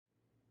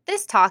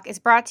This talk is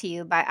brought to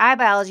you by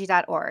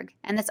iBiology.org,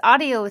 and this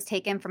audio was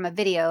taken from a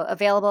video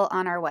available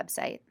on our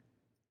website.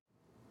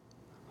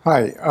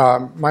 Hi,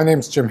 my name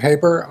is Jim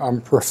Haber. I'm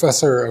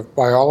professor of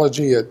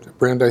biology at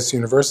Brandeis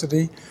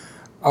University.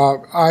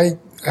 I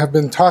have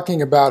been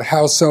talking about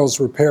how cells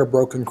repair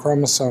broken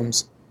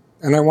chromosomes,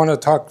 and I want to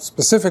talk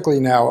specifically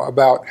now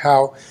about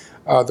how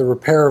the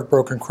repair of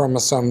broken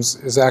chromosomes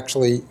is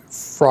actually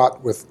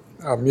fraught with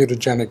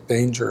mutagenic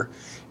danger.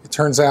 It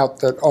turns out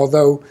that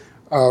although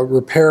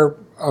repair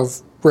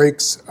of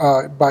breaks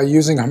by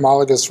using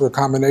homologous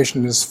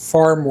recombination is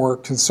far more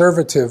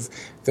conservative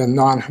than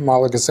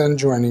non-homologous end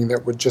joining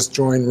that would just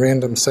join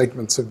random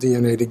segments of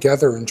DNA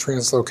together in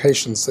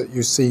translocations that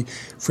you see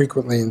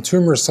frequently in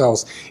tumor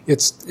cells,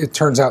 it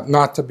turns out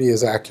not to be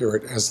as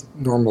accurate as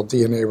normal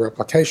DNA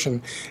replication.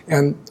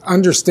 And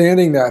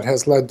understanding that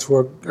has led to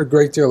a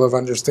great deal of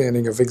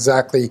understanding of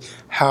exactly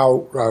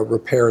how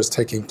repair is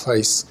taking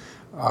place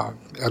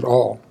at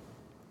all.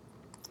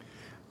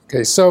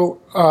 Okay,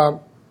 so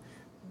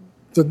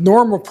the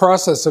normal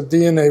process of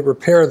DNA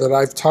repair that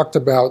I've talked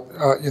about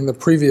in the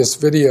previous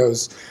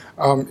videos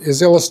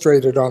is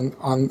illustrated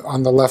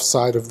on the left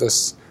side of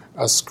this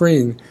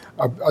screen.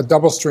 A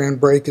double-strand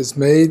break is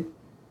made.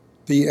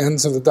 The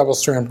ends of the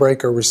double-strand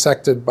break are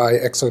resected by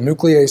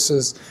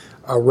exonucleases.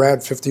 A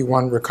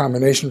Rad51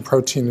 recombination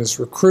protein is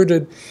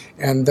recruited,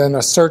 and then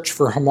a search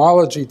for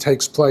homology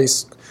takes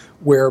place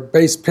where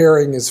base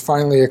pairing is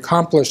finally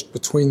accomplished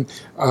between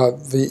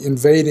the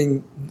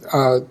invading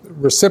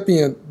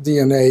recipient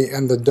DNA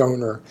and the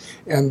donor.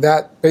 And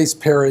that base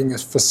pairing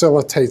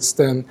facilitates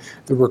then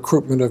the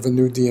recruitment of a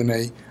new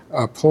DNA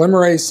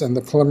polymerase, and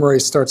the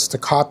polymerase starts to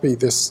copy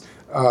this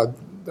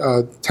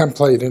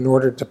template in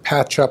order to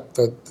patch up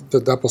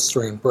the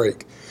double-strand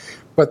break.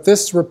 But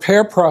this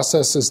repair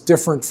process is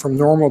different from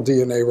normal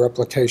DNA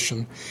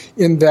replication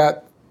in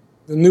that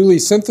the newly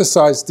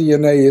synthesized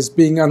DNA is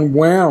being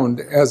unwound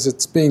as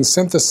it's being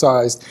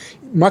synthesized,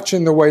 much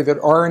in the way that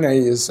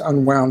RNA is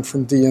unwound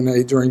from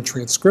DNA during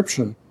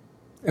transcription.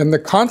 And the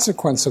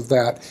consequence of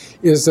that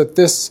is that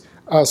this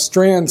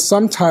strand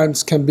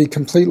sometimes can be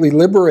completely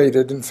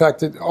liberated. In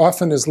fact, it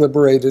often is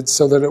liberated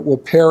so that it will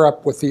pair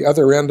up with the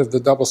other end of the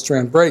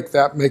double-strand break.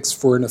 That makes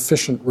for an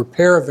efficient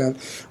repair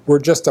event where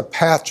just a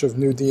patch of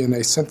new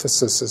DNA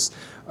synthesis is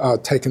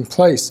taken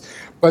place.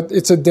 But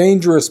it's a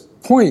dangerous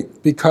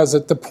point because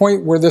at the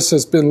point where this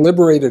has been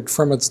liberated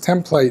from its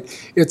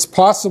template, it's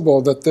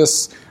possible that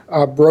this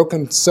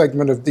broken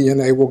segment of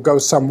DNA will go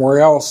somewhere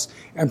else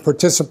and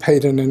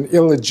participate in an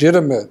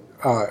illegitimate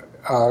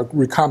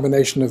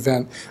recombination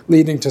event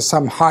leading to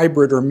some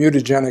hybrid or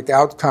mutagenic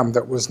outcome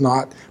that was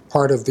not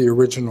part of the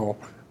original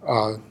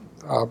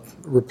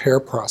repair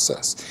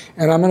process.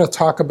 And I'm going to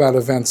talk about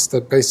events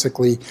that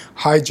basically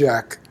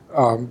hijack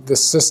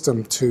this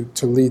system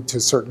to lead to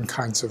certain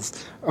kinds of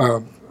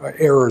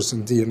errors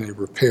in DNA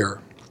repair.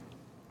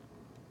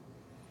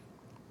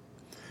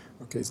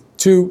 Okay,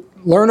 to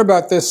learn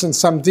about this in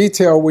some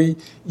detail, we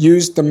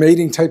used the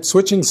mating type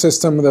switching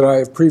system that I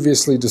have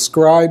previously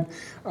described.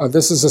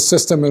 This is a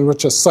system in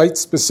which a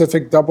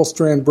site-specific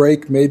double-strand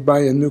break made by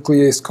a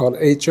nuclease called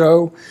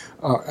HO,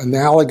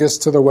 analogous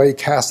to the way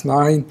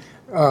Cas9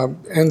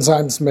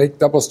 enzymes make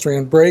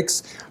double-strand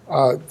breaks,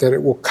 that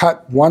it will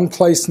cut one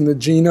place in the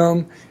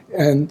genome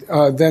and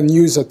then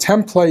use a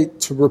template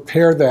to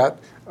repair that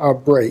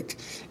break.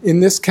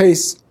 In this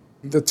case,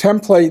 the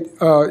template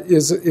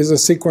is a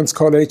sequence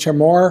called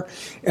HMR,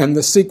 and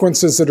the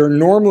sequences that are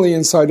normally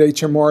inside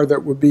HMR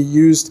that would be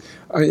used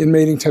in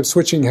mating type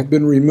switching have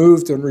been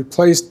removed and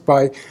replaced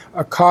by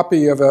a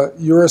copy of a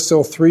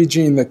uracil 3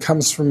 gene that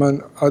comes from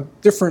a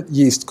different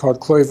yeast called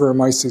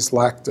Cloveromyces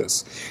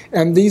lactis.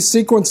 And these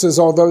sequences,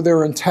 although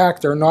they're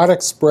intact, are not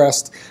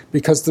expressed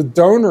because the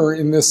donor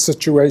in this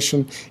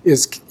situation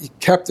is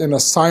kept in a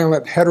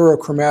silent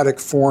heterochromatic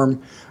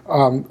form,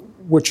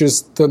 which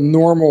is the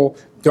normal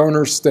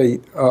donor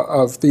state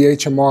of the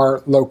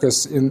HMR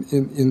locus in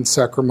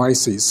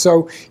Saccharomyces.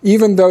 So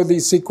even though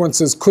these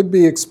sequences could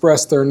be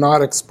expressed, they're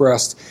not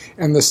expressed,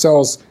 and the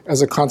cells,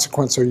 as a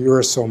consequence, are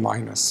uracil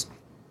minus.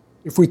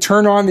 If we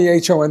turn on the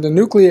HO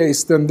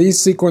endonuclease, then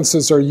these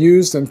sequences are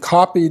used and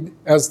copied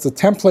as the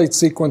template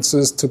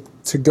sequences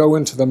to go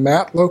into the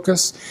MAT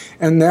locus,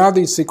 and now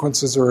these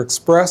sequences are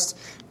expressed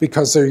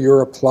because they're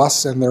Ura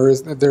plus and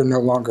they're no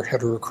longer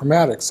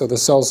heterochromatic. So the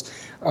cells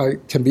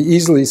can be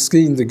easily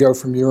seen to go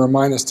from Ura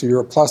minus to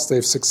Ura plus.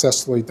 They've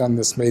successfully done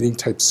this mating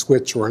type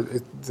switch or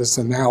this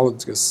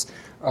analogous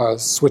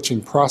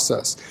switching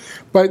process.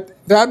 But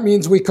that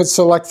means we could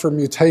select for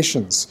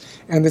mutations.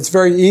 And it's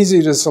very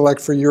easy to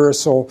select for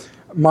uracil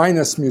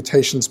minus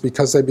mutations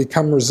because they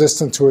become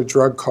resistant to a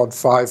drug called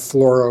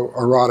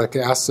 5-fluoroorotic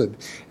acid.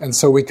 And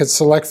so we could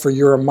select for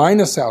Ura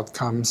minus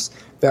outcomes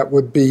that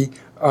would be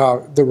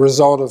the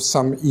result of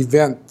some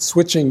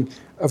switching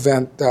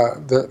event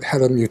that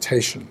had a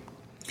mutation.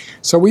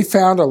 So we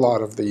found a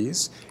lot of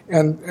these,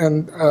 and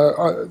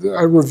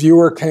a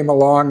reviewer came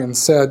along and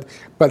said,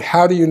 but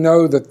how do you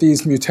know that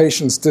these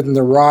mutations didn't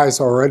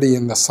arise already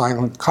in the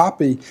silent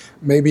copy?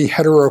 Maybe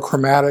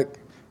heterochromatic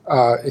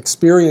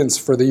experience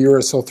for the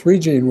uracil 3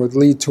 gene would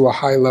lead to a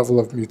high level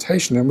of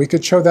mutation. And we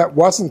could show that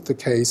wasn't the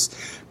case,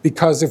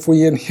 because if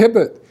we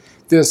inhibit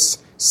this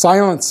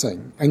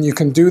silencing, and you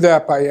can do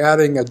that by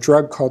adding a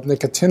drug called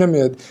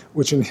nicotinamide,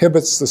 which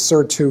inhibits the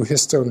SIR2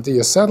 histone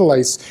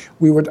deacetylase,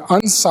 we would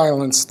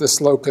unsilence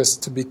this locus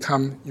to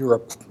become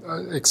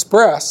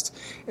expressed,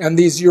 and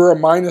these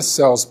ura-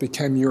 cells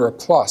became ura+,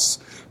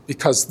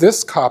 because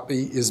this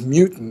copy is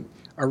mutant,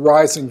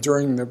 arising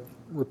during the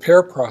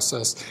repair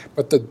process,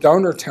 but the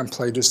donor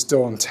template is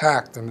still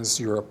intact and is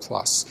ura+.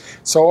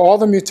 So all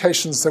the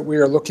mutations that we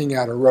are looking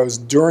at arose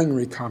during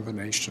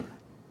recombination.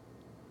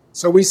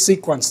 So we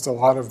sequenced a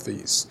lot of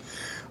these.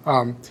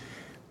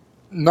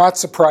 Not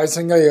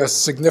surprisingly, a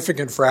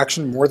significant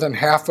fraction, more than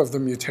half of the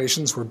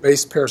mutations, were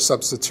base pair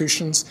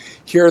substitutions.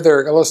 Here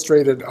they're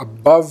illustrated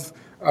above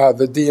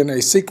the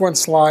DNA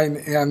sequence line,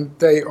 and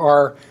they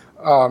are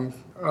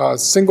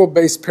single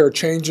base pair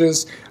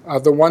changes.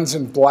 The ones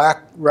in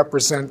black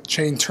represent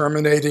chain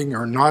terminating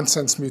or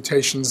nonsense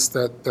mutations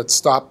that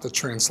stop the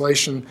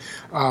translation,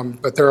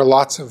 but there are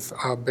lots of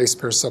base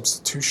pair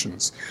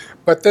substitutions.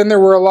 But then there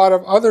were a lot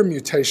of other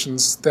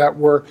mutations that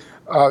were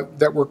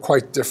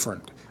quite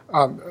different.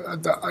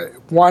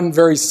 One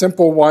very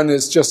simple one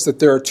is just that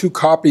there are two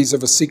copies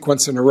of a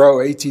sequence in a row,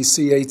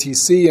 ATC,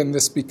 ATC, and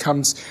this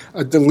becomes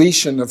a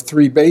deletion of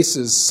 3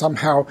 bases.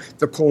 Somehow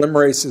the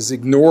polymerase is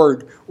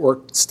ignored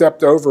or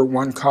stepped over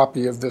one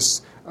copy of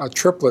this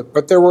triplet.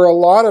 But there were a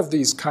lot of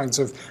these kinds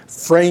of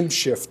frame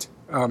shift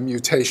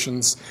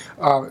mutations.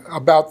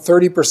 About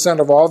 30%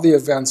 of all the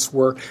events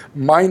were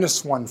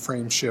 -1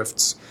 frame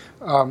shifts.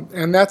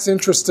 And that's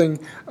interesting,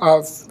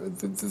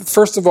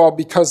 first of all,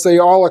 because they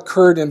all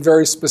occurred in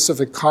very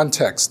specific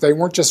contexts. They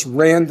weren't just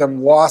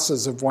random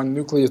losses of one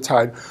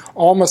nucleotide.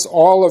 Almost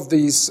all of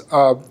these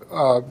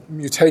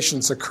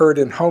mutations occurred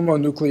in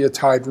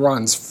homonucleotide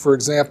runs. For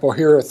example,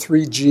 here are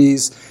 3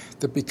 Gs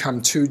that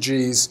become 2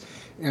 Gs,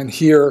 and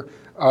here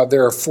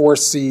there are 4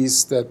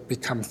 Cs that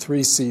become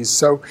 3 Cs.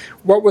 So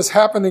what was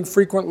happening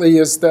frequently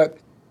is that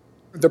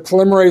the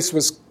polymerase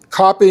was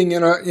copying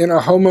in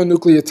a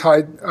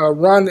homonucleotide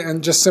run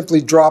and just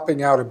simply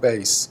dropping out a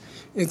base.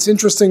 It's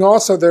interesting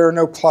also there are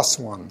no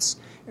 +1s.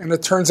 And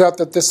it turns out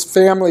that this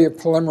family of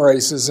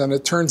polymerases, and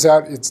it turns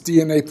out it's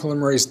DNA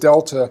polymerase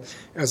delta,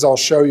 as I'll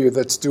show you,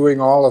 that's doing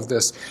all of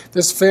this.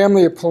 This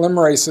family of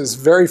polymerases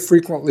very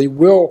frequently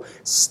will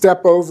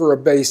step over a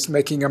base,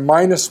 making a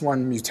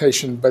 -1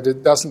 mutation, but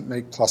it doesn't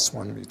make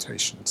 +1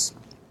 mutations.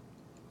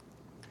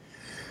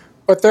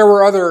 But there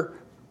were other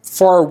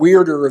far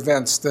weirder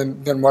events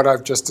than what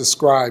I've just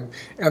described.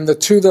 And the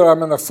two that I'm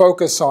going to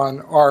focus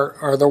on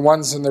are the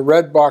ones in the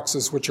red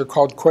boxes, which are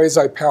called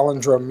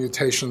quasi-palindrome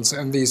mutations,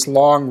 and these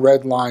long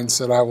red lines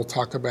that I will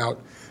talk about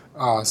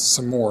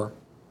some more.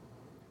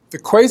 The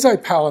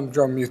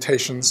quasi-palindrome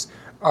mutations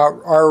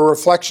are a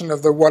reflection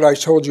of what I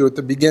told you at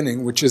the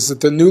beginning, which is that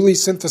the newly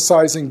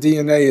synthesizing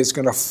DNA is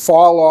going to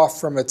fall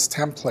off from its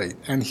template.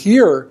 And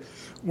here,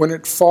 when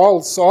it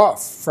falls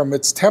off from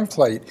its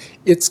template,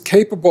 it's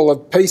capable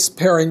of base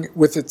pairing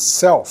with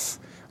itself.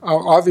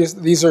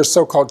 Obviously, these are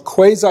so-called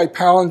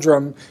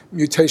quasi-palindrome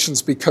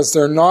mutations because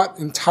they're not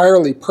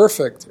entirely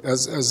perfect,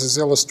 as is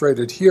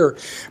illustrated here.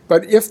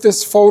 But if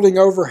this folding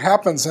over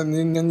happens and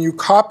then you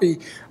copy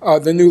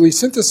the newly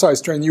synthesized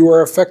strand, you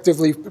are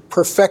effectively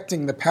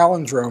perfecting the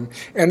palindrome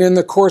and in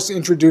the course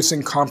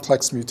introducing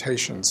complex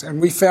mutations.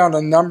 And we found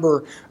a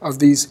number of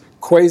these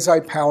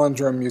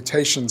quasi-palindrome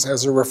mutations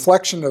as a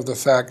reflection of the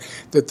fact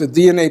that the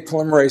DNA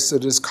polymerase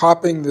that is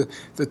copying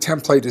the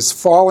template is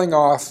falling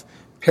off,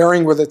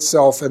 pairing with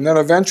itself, and then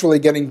eventually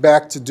getting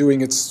back to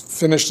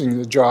finishing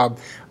the job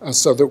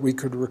so that we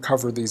could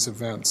recover these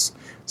events.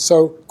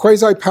 So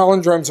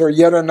quasi-palindromes are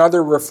yet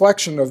another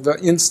reflection of the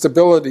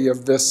instability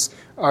of this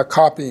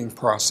copying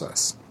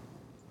process.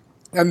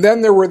 And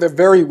then there were the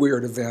very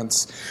weird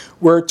events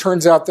where it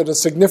turns out that a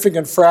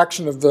significant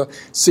fraction of the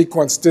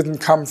sequence didn't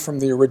come from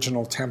the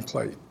original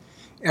template.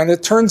 And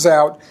it turns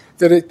out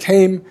that it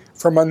came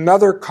from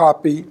another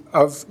copy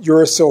of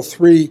uracil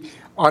 3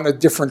 on a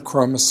different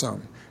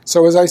chromosome.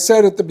 So as I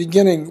said at the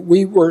beginning,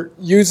 we were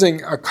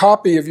using a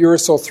copy of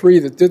uracil 3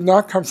 that did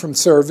not come from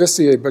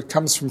Cerevisiae but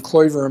comes from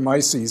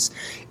Cloiveromyces.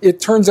 It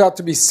turns out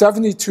to be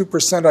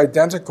 72%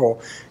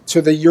 identical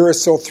to the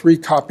uracil 3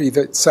 copy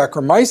that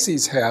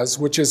Saccharomyces has,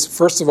 which is,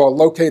 first of all,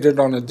 located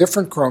on a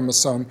different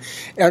chromosome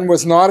and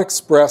was not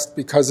expressed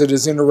because it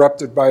is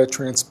interrupted by a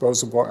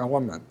transposable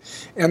element.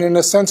 And in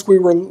a sense, we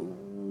were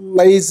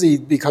lazy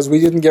because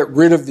we didn't get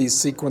rid of these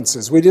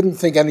sequences. We didn't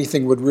think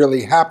anything would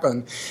really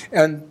happen.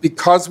 And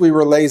because we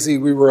were lazy,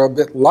 we were a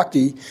bit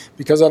lucky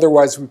because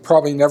otherwise we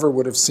probably never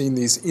would have seen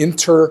these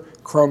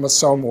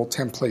interchromosomal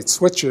template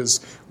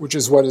switches, which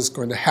is what is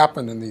going to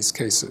happen in these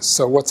cases.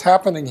 So what's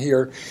happening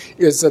here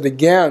is that,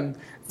 again,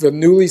 the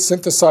newly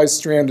synthesized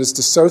strand is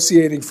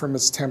dissociating from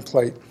its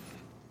template.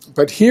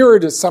 But here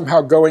it is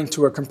somehow going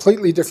to a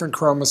completely different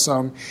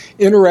chromosome,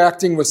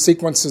 interacting with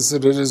sequences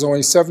that it is only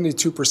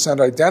 72%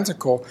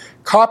 identical,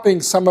 copying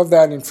some of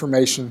that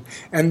information,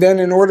 and then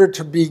in order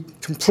to be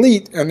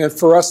complete and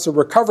for us to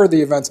recover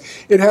the events,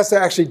 it has to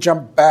actually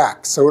jump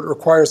back. So it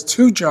requires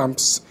 2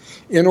 jumps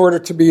in order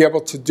to be able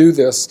to do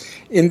this,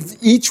 in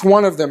each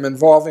one of them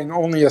involving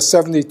only a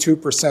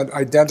 72%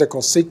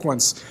 identical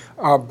sequence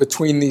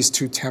between these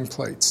 2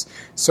 templates.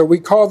 So we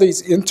call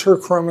these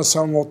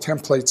interchromosomal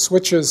template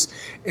switches,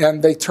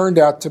 and they turned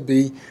out to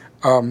be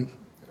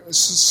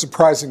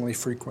surprisingly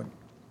frequent.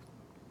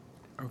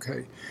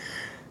 Okay.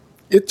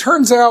 It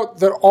turns out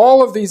that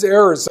all of these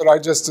errors that I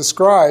just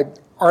described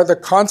are the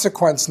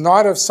consequence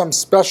not of some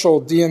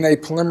special DNA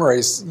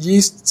polymerase.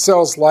 Yeast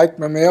cells, like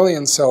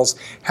mammalian cells,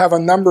 have a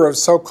number of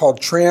so-called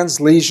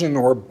translesion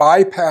or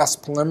bypass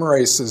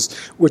polymerases,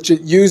 which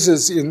it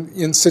uses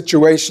in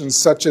situations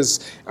such as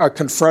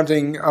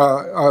confronting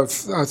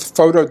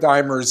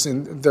photodimers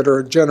that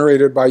are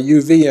generated by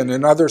UV and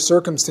in other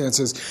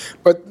circumstances.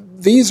 But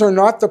these are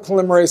not the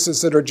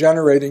polymerases that are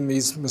generating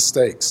these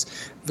mistakes.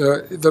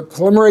 The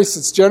polymerase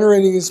that's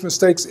generating these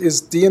mistakes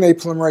is DNA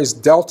polymerase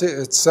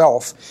delta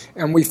itself,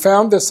 and we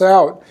found this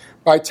out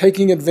by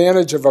taking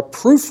advantage of a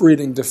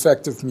proofreading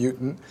defective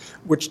mutant,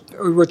 which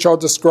I'll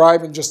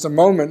describe in just a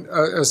moment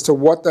as to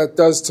what that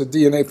does to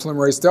DNA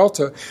polymerase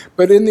delta.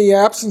 But in the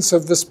absence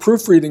of this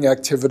proofreading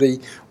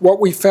activity, what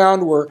we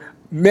found were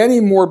many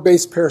more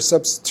base pair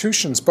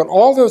substitutions, but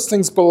all those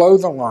things below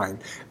the line,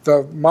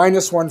 the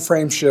 -1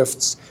 frame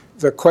shifts,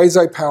 the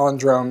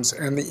quasi-palindromes,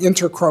 and the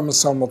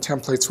interchromosomal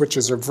template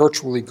switches are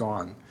virtually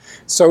gone.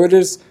 So it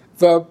is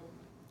the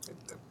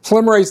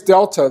polymerase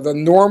delta, the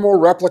normal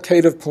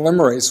replicative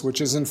polymerase, which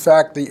is in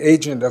fact the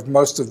agent of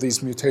most of these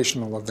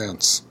mutational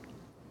events.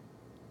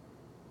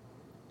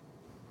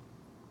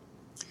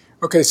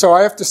 Okay, so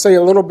I have to say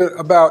a little bit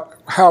about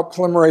how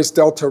polymerase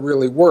delta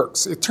really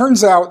works. It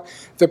turns out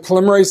that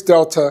polymerase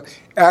delta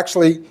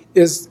actually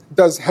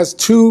has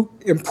 2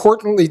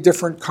 importantly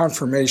different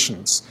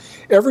conformations.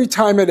 Every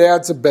time it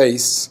adds a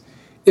base,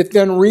 it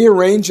then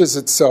rearranges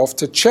itself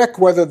to check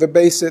whether the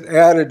base it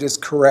added is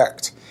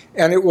correct.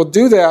 And it will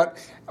do that,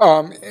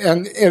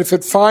 and if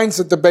it finds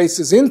that the base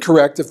is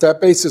incorrect, if that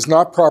base is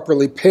not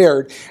properly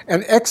paired,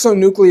 an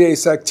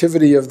exonuclease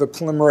activity of the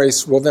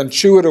polymerase will then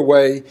chew it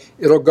away.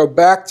 It'll go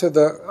back to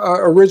the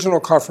original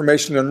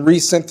conformation and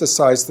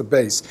resynthesize the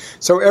base.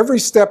 So every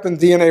step in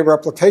DNA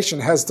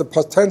replication has the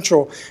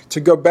potential to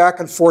go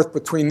back and forth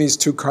between these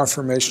 2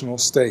 conformational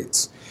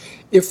states.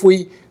 If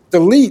we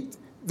delete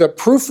the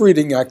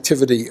proofreading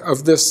activity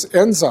of this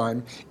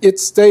enzyme, it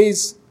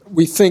stays,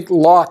 we think,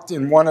 locked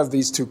in one of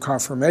these 2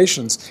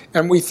 conformations.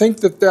 And we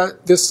think that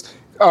this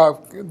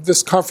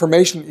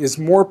conformation is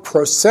more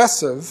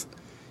processive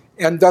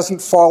and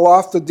doesn't fall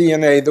off the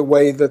DNA the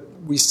way that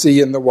we see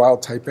in the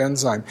wild-type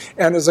enzyme.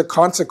 And as a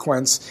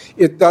consequence,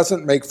 it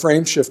doesn't make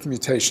frameshift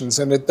mutations,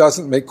 and it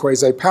doesn't make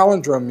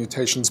quasi-palindrome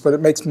mutations, but it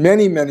makes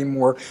many, many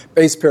more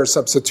base pair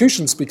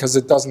substitutions because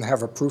it doesn't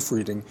have a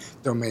proofreading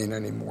domain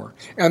anymore.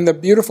 And the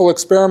beautiful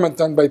experiment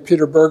done by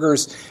Peter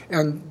Burgers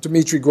and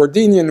Dmitry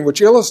Gordinian, which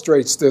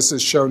illustrates this,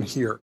 is shown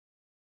here.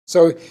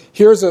 So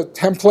here's a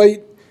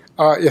template.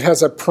 It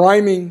has a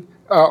priming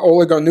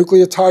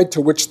oligonucleotide to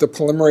which the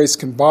polymerase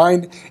can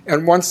bind,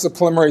 and once the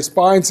polymerase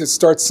binds, it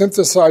starts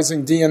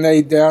synthesizing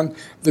DNA down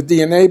the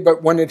DNA,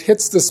 but when it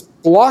hits this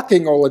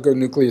blocking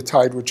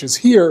oligonucleotide, which is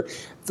here,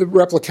 the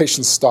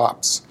replication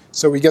stops.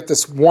 So we get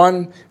this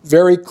one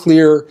very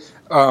clear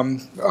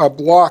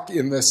block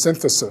in the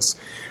synthesis.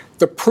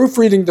 The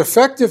proofreading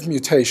defective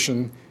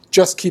mutation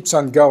just keeps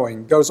on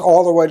going, goes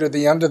all the way to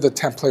the end of the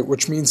template,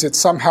 which means it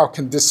somehow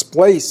can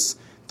displace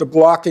the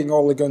blocking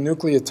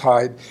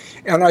oligonucleotide.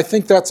 And I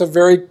think that's a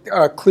very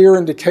clear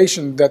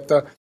indication that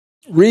the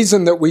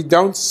reason that we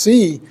don't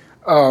see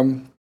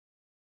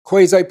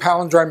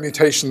quasi-palindrome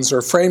mutations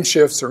or frame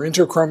shifts or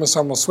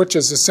interchromosomal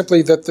switches is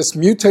simply that this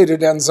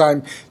mutated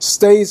enzyme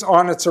stays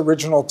on its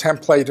original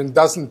template and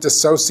doesn't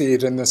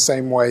dissociate in the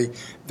same way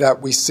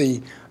that we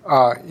see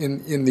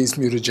in these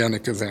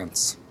mutagenic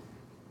events.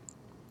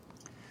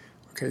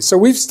 Okay, so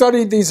we've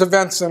studied these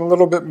events in a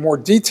little bit more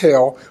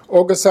detail.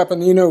 Olga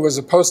Saponino, who was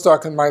a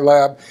postdoc in my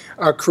lab,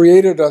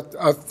 created a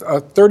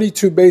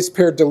 32 base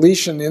pair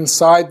deletion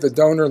inside the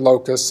donor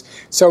locus.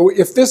 So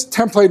if this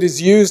template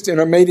is used in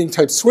a mating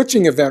type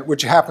switching event,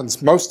 which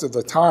happens most of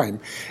the time,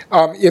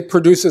 it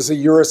produces a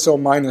uracil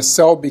minus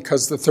cell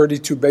because the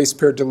 32 base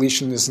pair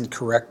deletion isn't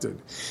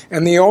corrected.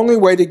 And the only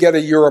way to get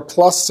a ura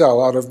plus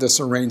cell out of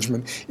this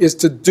arrangement is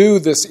to do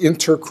this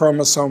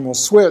interchromosomal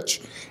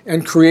switch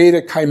and create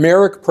a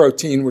chimeric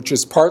protein, which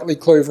is partly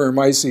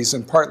Cloveromyces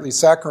and partly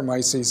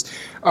Saccharomyces,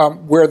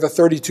 where the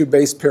 32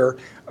 base pair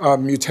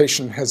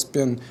mutation has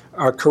been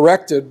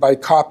corrected by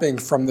copying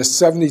from the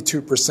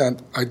 72%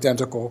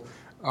 identical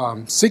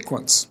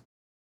sequence.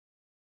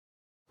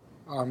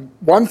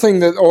 One thing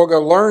that Olga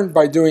learned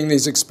by doing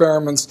these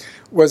experiments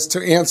was to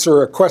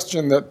answer a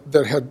question that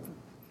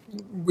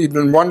we'd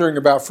been wondering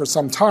about for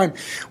some time.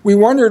 We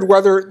wondered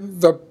whether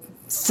the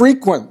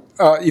frequent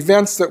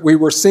events that we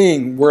were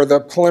seeing where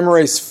the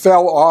polymerase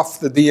fell off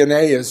the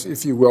DNA,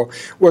 if you will,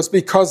 was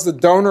because the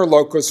donor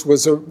locus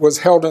was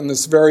held in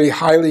this very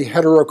highly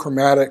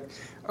heterochromatic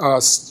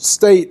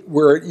state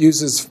where it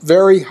uses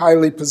very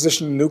highly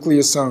positioned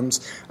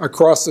nucleosomes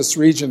across this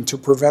region to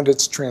prevent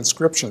its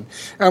transcription.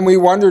 And we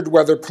wondered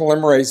whether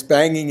polymerase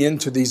banging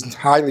into these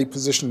highly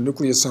positioned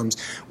nucleosomes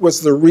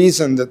was the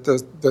reason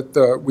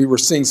that we were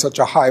seeing such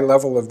a high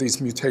level of these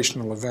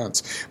mutational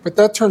events. But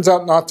that turns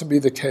out not to be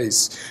the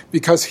case,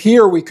 because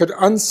here we could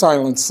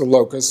unsilence the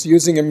locus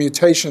using a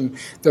mutation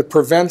that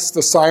prevents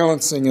the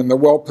silencing and the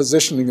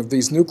well-positioning of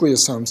these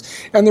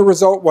nucleosomes, and the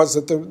result was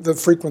that the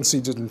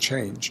frequency didn't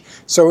change.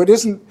 So it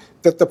isn't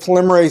that the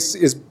polymerase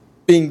is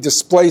being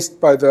displaced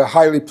by the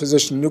highly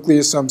positioned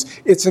nucleosomes.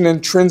 It's an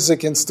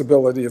intrinsic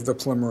instability of the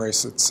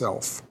polymerase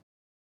itself.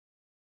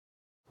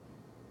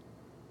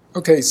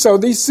 Okay, so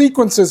these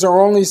sequences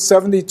are only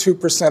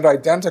 72%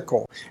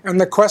 identical. And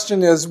the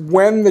question is,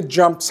 when the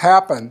jumps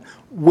happen,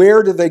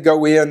 where do they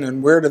go in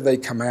and where do they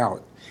come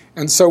out?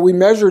 And so we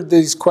measured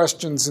these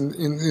questions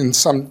in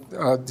some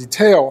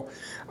detail.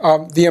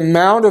 The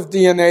amount of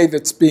DNA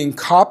that's being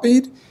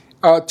copied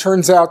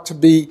turns out to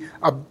be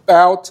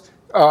about,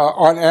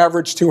 on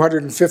average,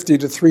 250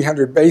 to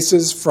 300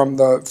 bases from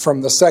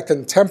the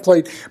second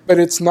template, but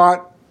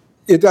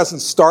it doesn't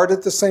start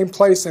at the same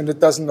place, and it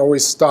doesn't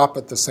always stop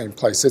at the same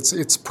place.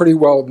 It's pretty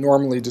well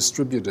normally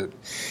distributed.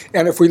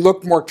 And if we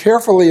look more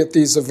carefully at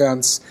these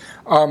events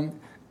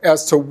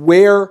as to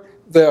where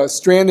the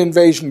strand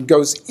invasion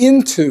goes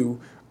into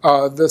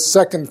the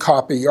second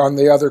copy on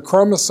the other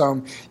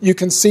chromosome, you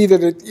can see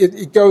that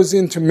it goes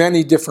into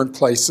many different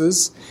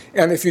places.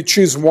 And if you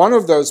choose one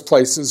of those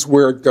places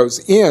where it goes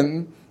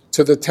in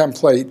to the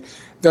template,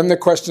 then the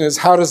question is,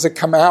 how does it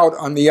come out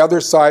on the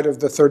other side of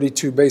the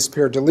 32 base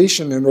pair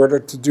deletion in order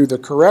to do the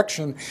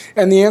correction?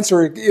 And the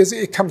answer is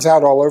it comes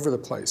out all over the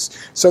place.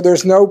 So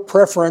there's no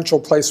preferential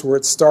place where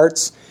it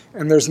starts,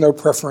 and there's no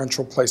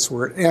preferential place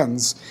where it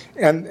ends.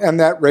 And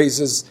that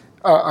raises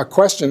a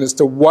question as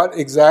to what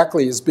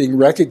exactly is being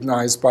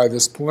recognized by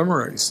this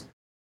polymerase.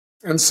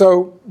 And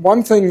so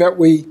one thing that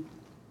we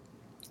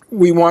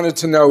wanted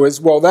to know is,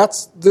 well,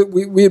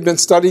 we had been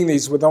studying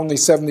these with only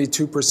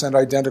 72%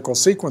 identical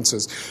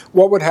sequences.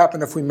 What would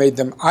happen if we made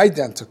them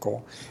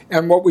identical?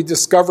 And what we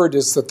discovered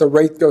is that the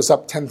rate goes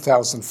up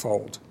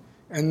 10,000-fold.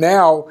 And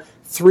now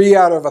 3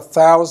 out of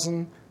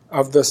 1,000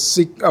 of the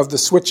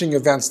switching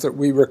events that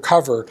we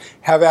recover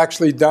have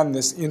actually done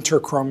this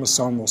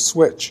interchromosomal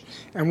switch.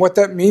 And what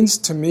that means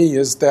to me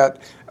is that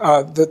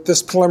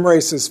this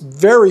polymerase is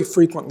very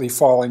frequently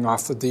falling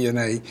off the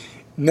DNA.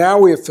 Now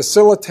we have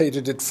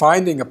facilitated it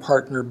finding a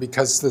partner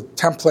because the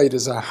template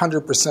is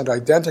 100%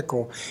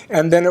 identical,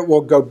 and then it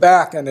will go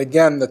back, and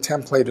again the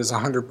template is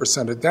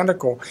 100%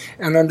 identical.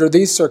 And under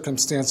these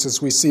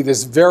circumstances, we see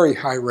this very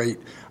high rate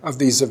of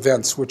these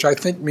events, which I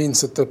think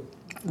means that the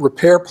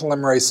repair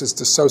polymerase is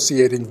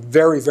dissociating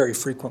very, very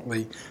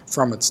frequently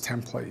from its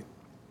template.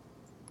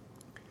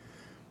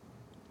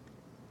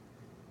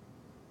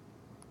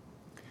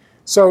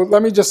 So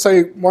let me just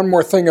say one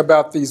more thing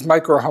about these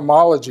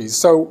microhomologies.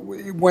 So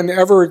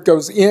whenever it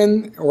goes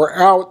in or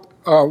out,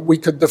 we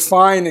could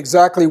define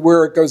exactly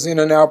where it goes in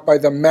and out by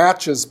the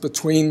matches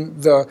between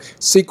the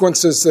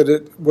sequences that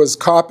it was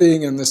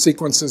copying and the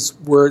sequences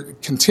where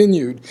it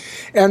continued.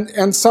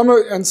 And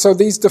so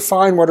these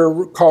define what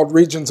are called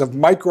regions of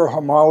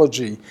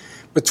microhomology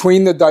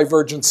between the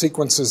divergent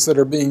sequences that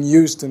are being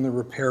used in the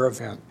repair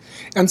event.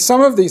 And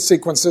some of these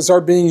sequences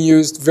are being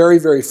used very,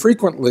 very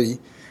frequently,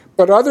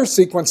 but other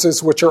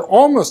sequences, which are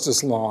almost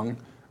as long,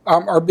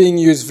 are being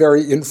used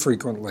very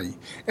infrequently.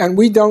 And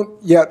we don't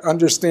yet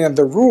understand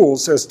the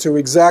rules as to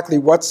exactly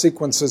what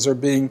sequences are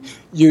being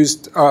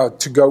used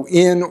to go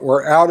in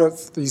or out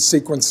of these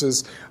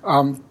sequences,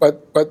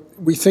 but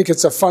we think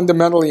it's a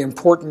fundamentally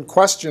important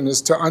question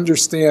is to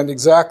understand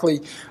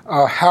exactly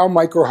how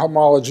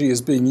microhomology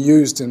is being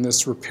used in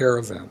this repair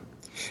event.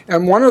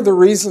 And one of the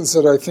reasons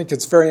that I think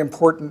it's very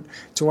important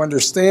to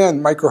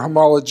understand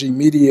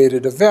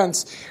microhomology-mediated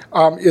events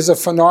is a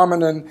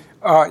phenomenon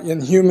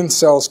in human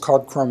cells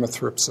called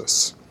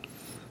chromothripsis.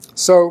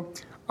 So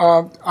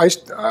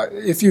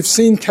if you've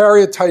seen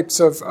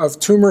karyotypes of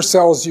tumor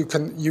cells, you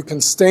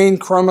can stain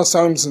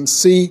chromosomes and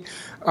see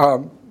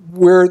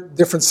where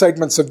different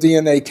segments of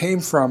DNA came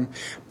from.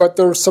 But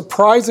the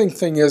surprising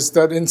thing is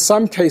that in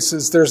some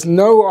cases, there's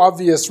no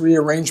obvious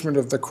rearrangement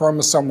of the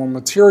chromosomal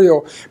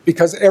material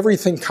because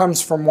everything comes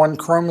from one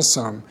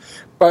chromosome.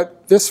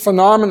 But this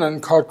phenomenon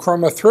called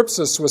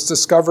chromothripsis was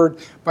discovered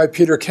by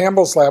Peter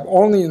Campbell's lab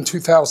only in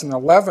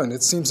 2011.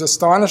 It seems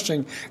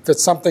astonishing that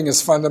something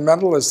as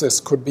fundamental as this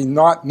could be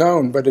not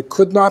known, but it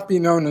could not be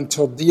known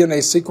until DNA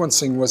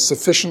sequencing was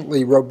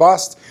sufficiently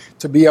robust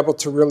to be able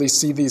to really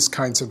see these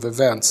kinds of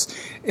events.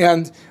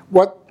 And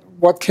what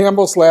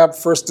Campbell's lab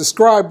first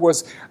described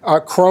was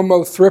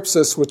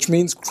chromothripsis, which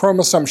means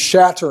chromosome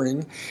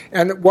shattering.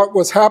 And what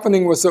was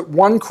happening was that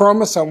one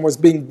chromosome was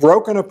being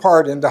broken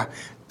apart into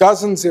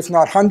dozens, if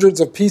not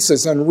hundreds of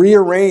pieces and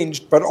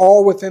rearranged, but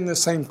all within the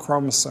same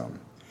chromosome.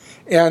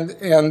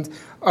 And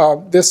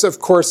This, of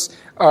course,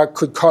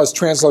 could cause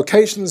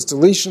translocations,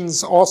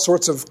 deletions, all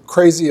sorts of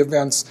crazy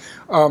events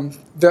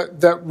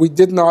that we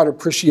did not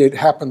appreciate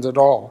happened at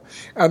all.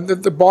 And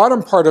the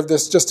bottom part of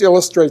this just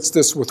illustrates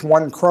this with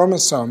one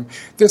chromosome.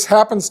 This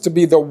happens to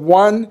be the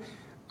one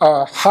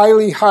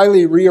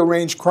highly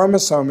rearranged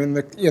chromosome in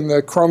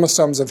the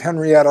chromosomes of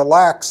Henrietta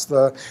Lacks,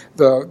 the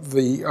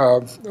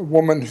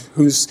woman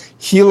whose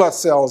HeLa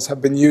cells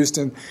have been used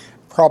in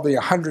probably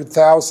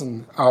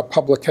 100,000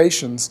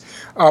 publications.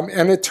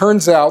 And it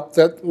turns out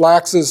that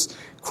Lax's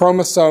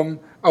chromosome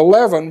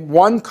 11,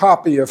 one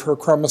copy of her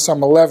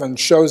chromosome 11,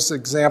 shows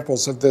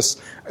examples of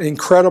this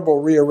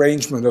incredible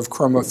rearrangement of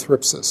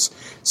chromothripsis.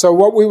 So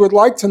what we would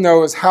like to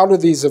know is, how do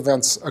these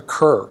events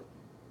occur?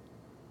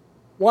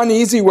 One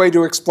easy way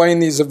to explain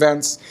these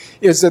events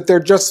is that they're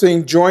just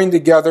being joined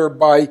together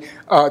by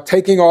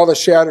taking all the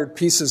shattered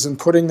pieces and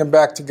putting them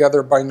back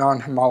together by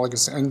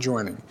non-homologous end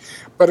joining.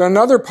 But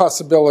another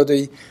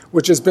possibility,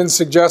 which has been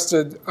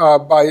suggested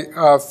by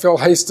Phil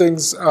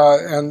Hastings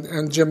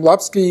and Jim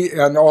Lupsky,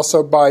 and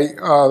also by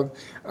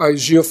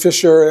Gilles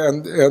Fischer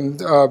and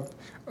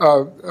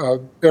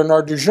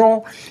Bernard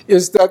Dujon,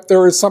 is that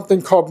there is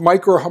something called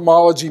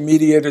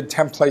microhomology-mediated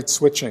template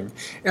switching.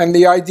 And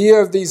the idea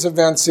of these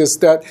events is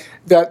that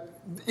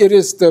it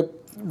is the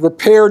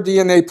repair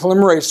DNA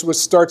polymerase which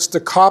starts to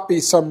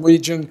copy some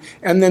region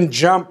and then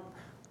jump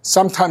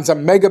sometimes a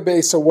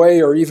megabase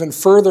away or even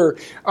further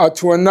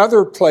to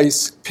another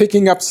place,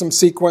 picking up some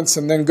sequence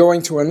and then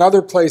going to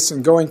another place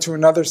and going to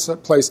another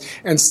place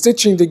and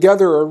stitching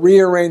together a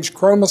rearranged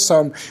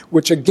chromosome,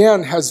 which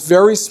again has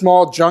very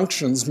small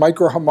junctions,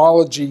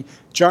 microhomology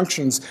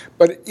junctions,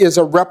 but is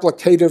a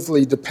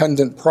replicatively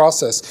dependent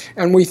process.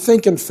 And we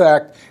think, in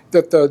fact,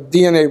 that the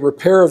DNA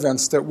repair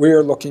events that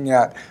we're looking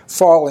at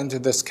fall into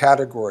this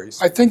category.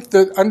 I think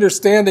that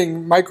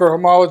understanding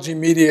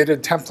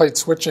microhomology-mediated template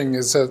switching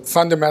is a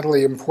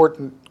fundamentally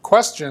important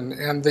question,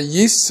 and the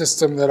yeast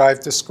system that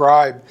I've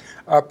described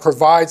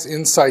provides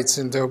insights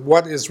into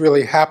what is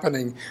really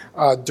happening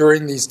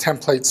during these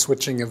template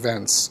switching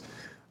events.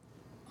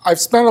 I've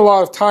spent a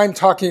lot of time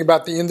talking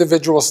about the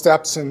individual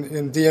steps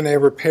in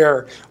DNA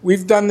repair.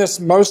 We've done this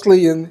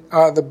mostly in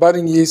the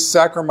budding yeast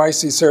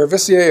Saccharomyces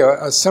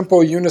cerevisiae, a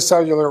simple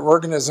unicellular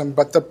organism,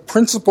 but the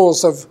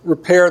principles of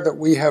repair that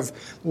we have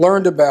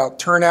learned about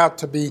turn out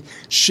to be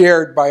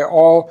shared by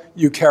all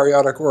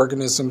eukaryotic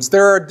organisms.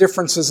 There are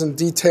differences in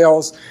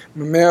details.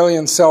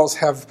 Mammalian cells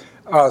have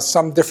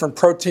some different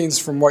proteins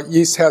from what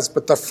yeast has,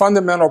 but the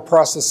fundamental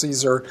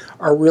processes are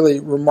really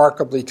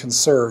remarkably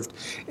conserved.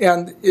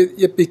 And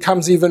it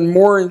becomes even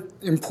more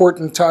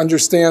important to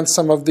understand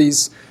some of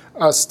these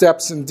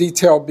steps in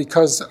detail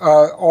because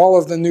all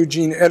of the new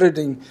gene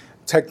editing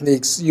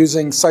techniques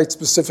using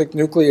site-specific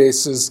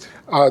nucleases,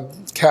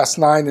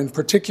 Cas9 in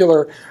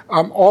particular,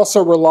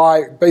 also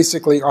rely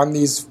basically on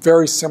these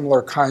very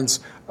similar kinds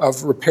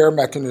of repair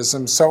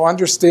mechanisms. So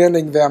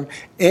understanding them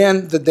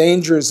and the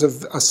dangers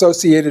of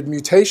associated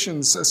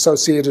mutations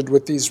associated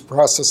with these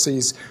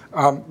processes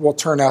will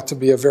turn out to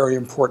be a very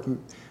important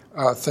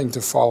thing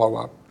to follow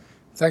up.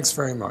 Thanks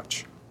very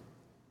much.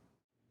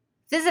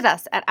 Visit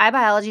us at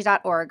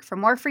iBiology.org for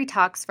more free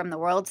talks from the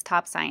world's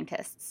top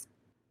scientists.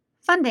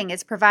 Funding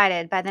is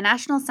provided by the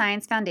National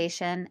Science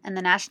Foundation and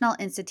the National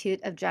Institute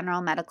of General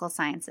Medical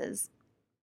Sciences.